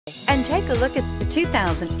and take a look at the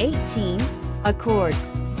 2018 Accord.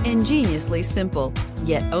 Ingeniously simple,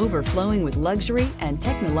 yet overflowing with luxury and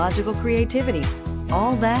technological creativity.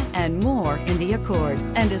 All that and more in the Accord,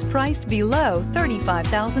 and is priced below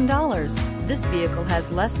 $35,000. This vehicle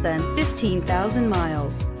has less than 15,000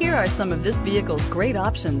 miles. Here are some of this vehicle's great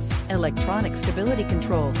options: electronic stability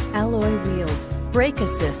control, alloy wheels, brake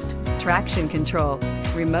assist, traction control,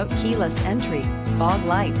 remote keyless entry, fog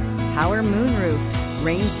lights, power moonroof,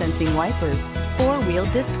 rain sensing wipers, four-wheel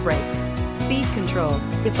disc brakes, speed control.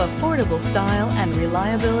 If affordable style and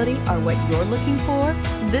reliability are what you're looking for,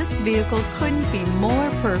 this vehicle couldn't be more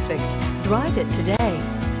perfect. Drive it today.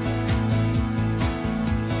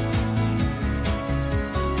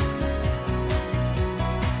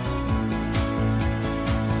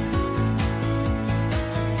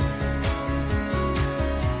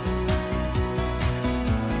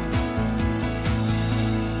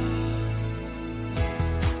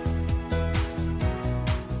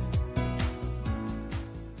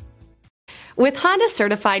 With Honda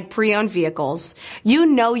certified pre-owned vehicles, you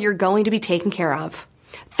know you're going to be taken care of.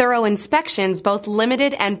 Thorough inspections, both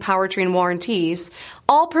limited and powertrain warranties,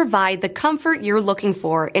 all provide the comfort you're looking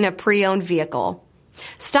for in a pre-owned vehicle.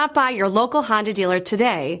 Stop by your local Honda dealer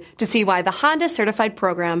today to see why the Honda certified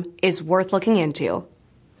program is worth looking into.